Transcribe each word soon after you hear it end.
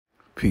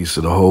Piece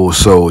of the whole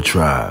soul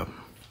tribe.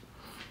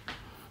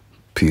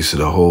 Piece of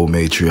the whole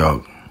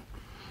matriarch.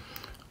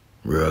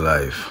 Real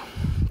life.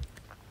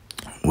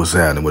 What's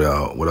happening with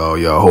all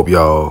y'all? Hope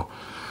y'all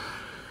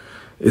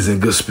is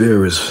in good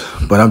spirits.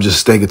 But I'm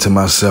just thinking to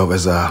myself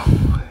as I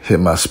hit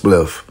my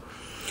spliff.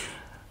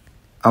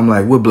 I'm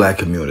like, what black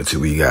community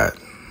we got?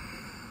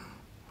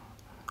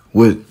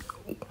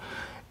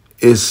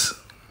 It's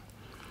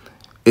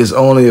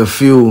only a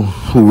few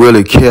who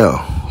really care,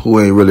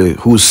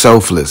 who's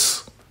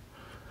selfless,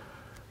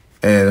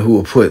 and who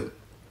will put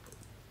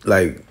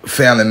like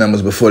family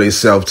members before they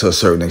self to a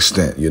certain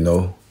extent, you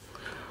know.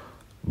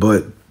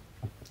 But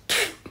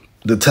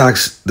the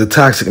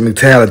toxic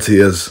mentality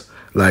is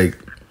like,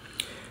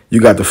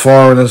 you got the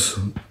foreigners,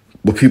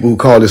 but people who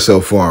call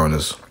themselves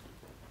foreigners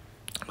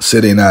say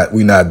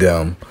we not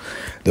them.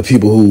 The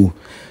people who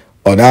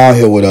are down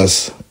here with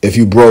us, if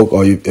you broke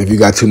or if you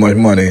got too much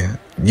money,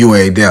 you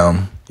ain't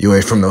them. You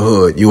ain't from the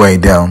hood. You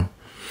ain't them.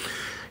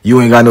 You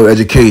ain't got no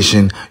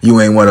education. You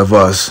ain't one of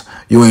us.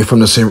 You ain't from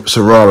the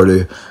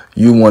sorority.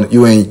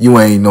 You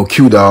ain't no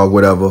Q dog,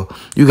 whatever.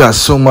 You got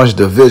so much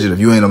division. If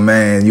you ain't a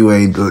man, you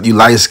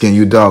light skin,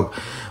 you dark.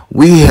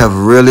 We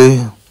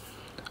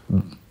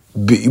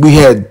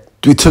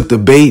took the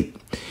bait,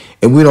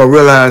 and we don't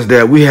realize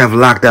that we have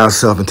locked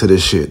ourselves into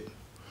this shit.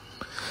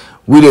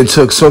 We done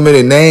took so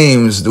many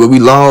names that we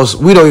lost.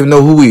 We don't even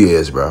know who he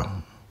is, bro.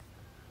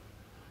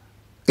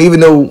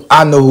 Even though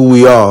I know who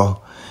we are,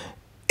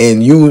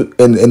 and you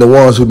and the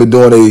ones who've been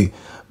doing a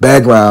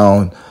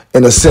background,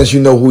 in a sense, you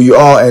know who you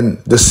are, and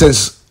the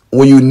sense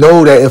when you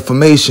know that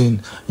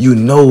information, you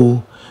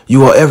know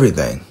you are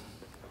everything.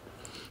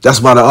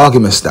 That's why the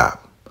argument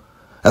stop.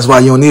 That's why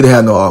you don't need to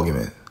have no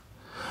argument.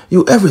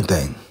 You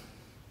everything.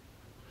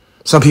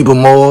 Some people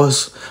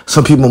Moors,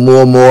 some people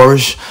more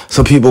Moorish,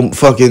 some people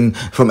fucking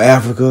from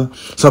Africa,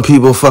 some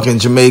people fucking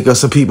Jamaica,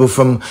 some people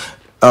from,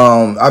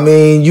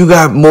 you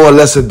got more or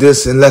less of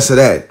this and less of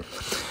that.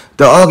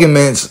 The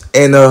arguments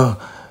and,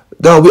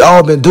 we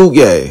all been duped,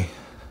 yeah.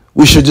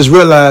 We should just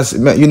realize,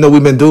 man, you know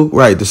we've been duped,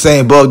 right? The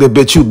same bug that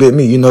bit you bit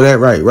me, you know that,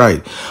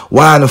 right.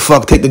 Why in the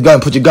fuck take the gun,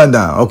 put your gun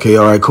down? Okay,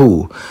 all right,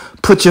 cool.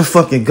 Put your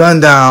fucking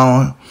gun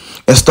down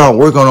and start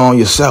working on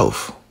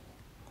yourself.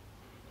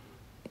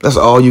 That's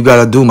all you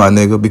gotta do, my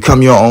nigga.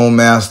 Become your own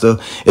master.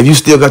 If you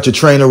still got your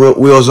trainer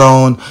wheels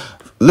on,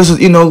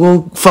 listen,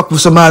 go fuck with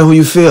somebody who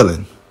you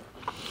feeling.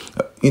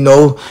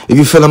 If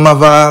you feeling my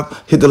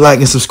vibe, hit the like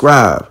and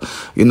subscribe.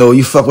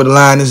 You fuck with the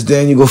Lioness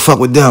Den, you go fuck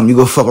with them. You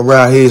go fuck with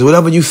Ride Heads.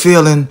 Whatever you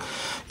feeling,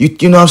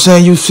 you know what I'm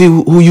saying? You see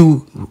who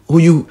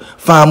you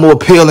find more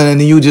appealing, and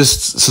then you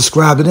just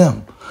subscribe to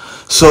them.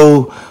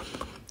 So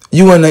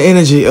you in the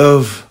energy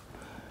of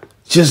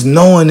just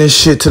knowing this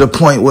shit to the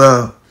point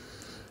where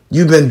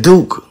you've been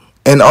duped,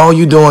 and all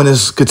you doing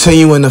is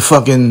continuing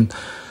the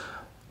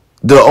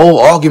old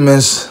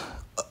arguments.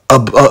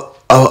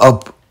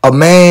 A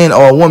man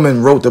or a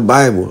woman wrote the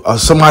Bible, or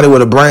somebody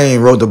with a brain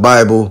wrote the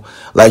Bible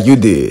like you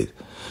did.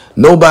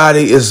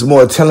 Nobody is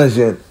more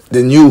intelligent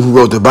than you who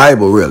wrote the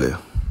Bible, really.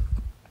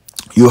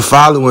 You're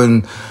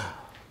following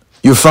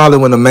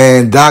a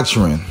man's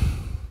doctrine,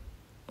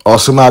 or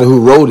somebody who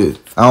wrote it.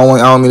 I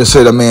don't mean to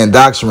say the man's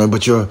doctrine,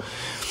 but you're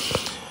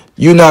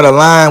not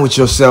aligned with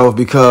yourself,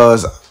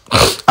 because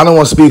I don't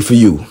want to speak for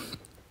you.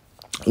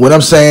 What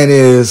I'm saying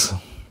is,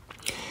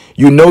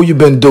 you've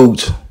been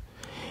duped.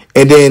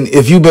 And then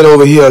if you've been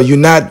over here, you're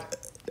not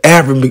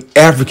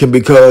African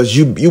because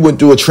you went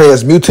through a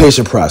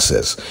transmutation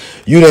process.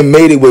 You done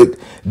made it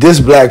with this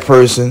black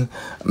person,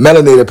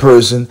 melanated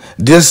person,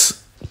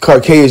 this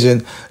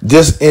Caucasian,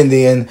 this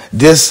Indian,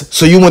 this.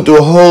 So you went through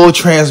a whole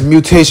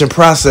transmutation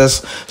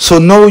process. So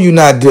no, you're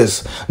not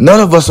this. None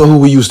of us are who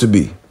we used to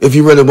be. If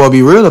you really want to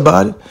be real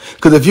about it.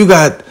 Because if you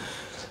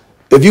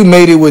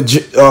made it with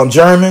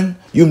German,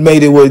 you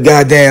made it with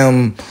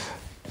goddamn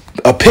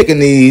a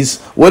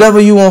Pekingese, whatever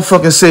you want to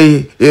fucking say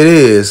it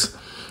is.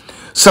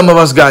 Some of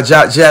us got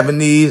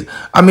Japanese.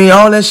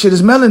 All that shit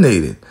is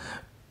melanated.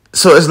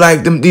 So it's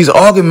like these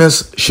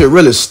arguments should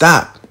really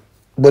stop.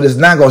 But it's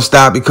not going to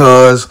stop,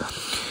 because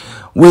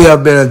we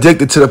have been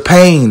addicted to the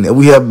pain. And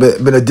we have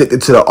been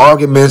addicted to the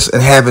arguments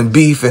and having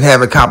beef and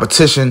having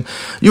competition.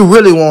 You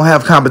really won't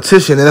have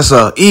competition. And it's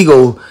an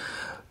ego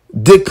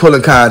dick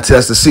pulling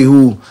contest to see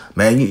who,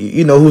 man,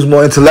 you know who's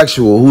more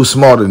intellectual, who's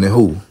smarter than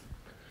who.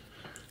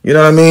 You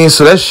know what I mean?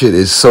 So that shit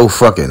is so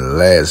fucking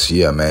last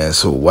year, man.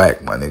 So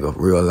whack, my nigga.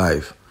 Real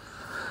life.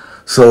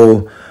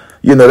 So,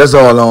 that's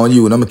all on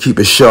you. And I'm going to keep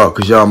it short,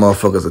 because y'all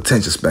motherfuckers'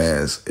 attention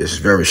spans is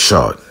very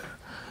short.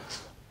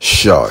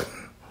 Short.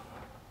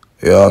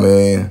 You know what I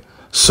mean?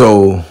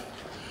 So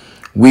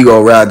we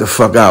going to ride the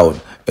fuck out,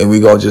 and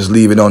we going to just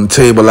leave it on the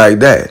table like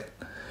that.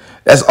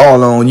 That's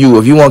all on you.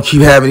 If you want to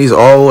keep having these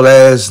old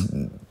ass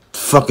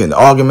fucking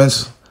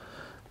arguments,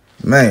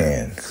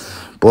 man,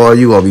 boy,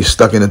 you going to be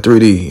stuck in the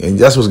 3D. And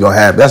that's what's going to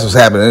happen. That's what's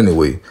happening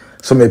anyway.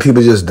 So many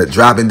people just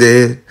dropping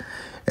dead.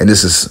 And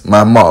this is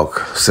my mark,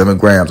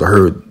 Sven'gramz.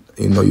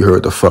 You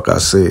heard the fuck I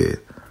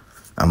said.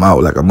 I'm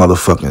out like a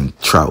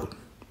motherfucking trout.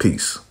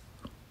 Peace.